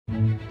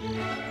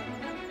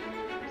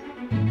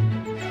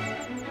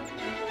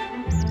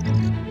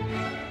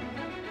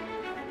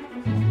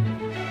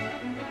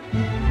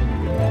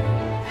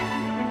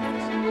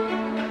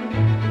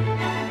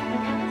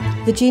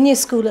The junior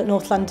school at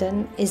North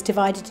London is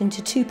divided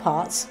into two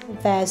parts.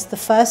 There's the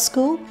first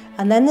school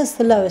and then there's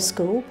the lower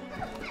school.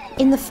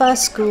 In the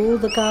first school,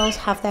 the girls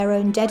have their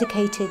own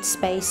dedicated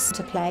space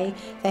to play.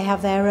 They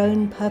have their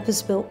own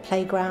purpose-built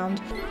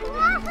playground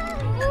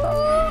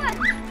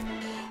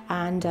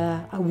and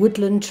a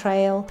woodland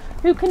trail.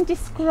 Who can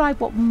describe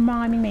what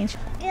miming means?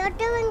 You're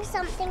doing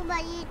something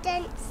but you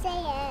don't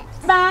say it.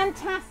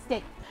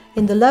 Fantastic!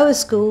 In the lower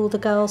school, the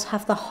girls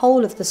have the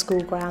whole of the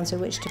school grounds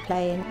in which to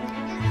play in.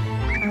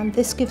 And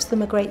this gives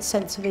them a great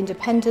sense of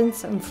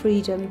independence and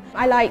freedom.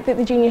 I like that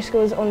the junior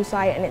school is on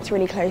site and it's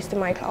really close to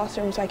my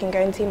classroom, so I can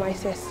go and see my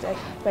sister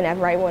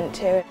whenever I want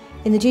to.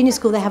 In the junior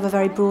school they have a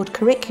very broad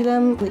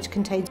curriculum which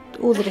contains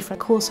all the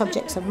different core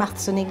subjects of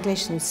maths and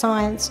English and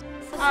science.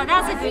 Oh,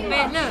 that's a good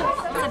bit,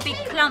 look, there's a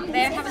big clump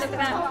there, have a look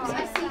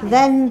at that.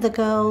 Then the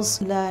girls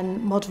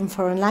learn modern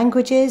foreign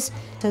languages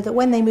so that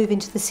when they move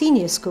into the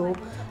senior school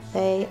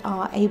they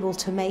are able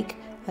to make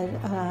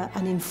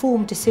an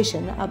informed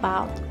decision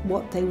about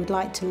what they would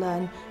like to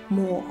learn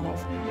more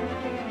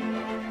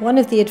of. One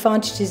of the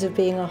advantages of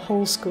being a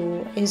whole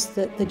school is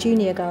that the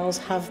junior girls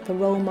have the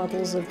role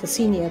models of the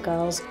senior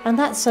girls, and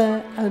that's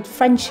a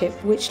friendship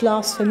which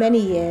lasts for many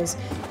years.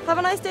 Have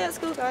a nice day at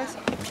school, guys.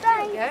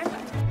 Bye.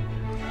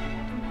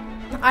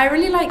 I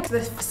really like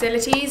the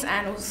facilities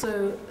and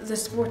also the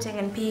sporting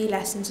and PE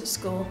lessons at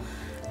school.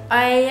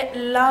 I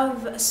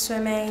love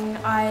swimming,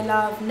 I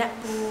love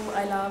netball,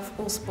 I love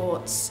all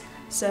sports.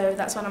 So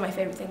that's one of my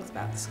favourite things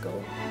about the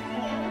school.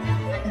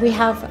 We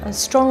have a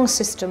strong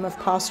system of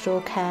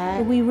pastoral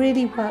care. We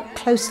really work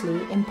closely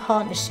in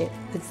partnership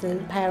with the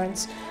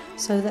parents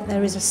so that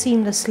there is a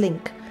seamless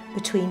link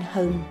between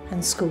home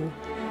and school.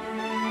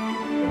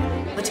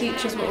 The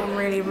teachers were all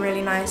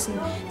really nice and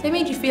they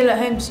made you feel at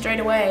home straight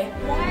away.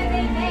 Why are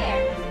they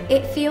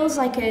there? It feels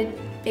like a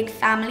big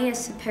family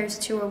as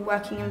opposed to a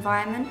working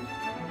environment.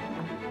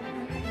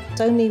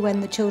 It's only when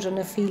the children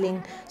are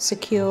feeling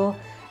secure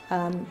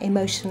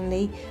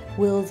emotionally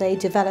will they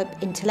develop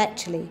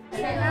intellectually.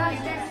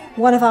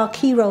 One of our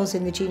key roles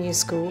in the junior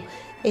school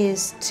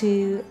is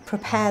to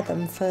prepare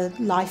them for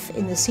life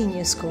in the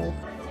senior school.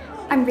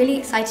 I'm really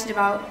excited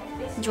about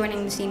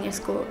joining the senior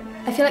school.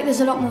 I feel like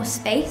there's a lot more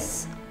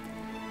space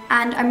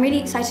and I'm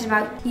really excited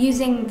about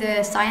using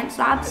the science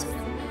labs.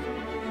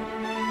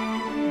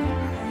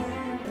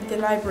 The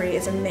library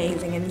is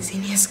amazing in the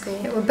senior school.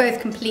 We're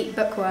both complete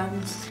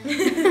bookworms.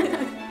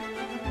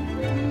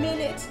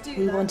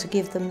 We want to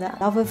give them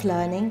that love of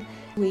learning.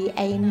 We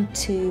aim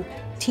to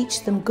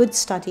teach them good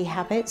study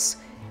habits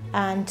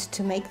and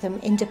to make them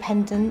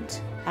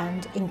independent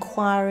and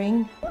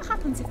inquiring. What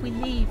happens if we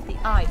leave the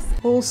ice?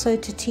 Also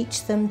to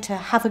teach them to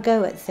have a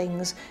go at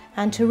things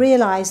and to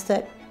realise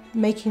that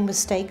making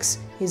mistakes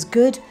is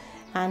good,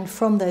 and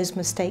from those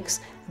mistakes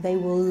they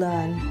will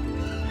learn.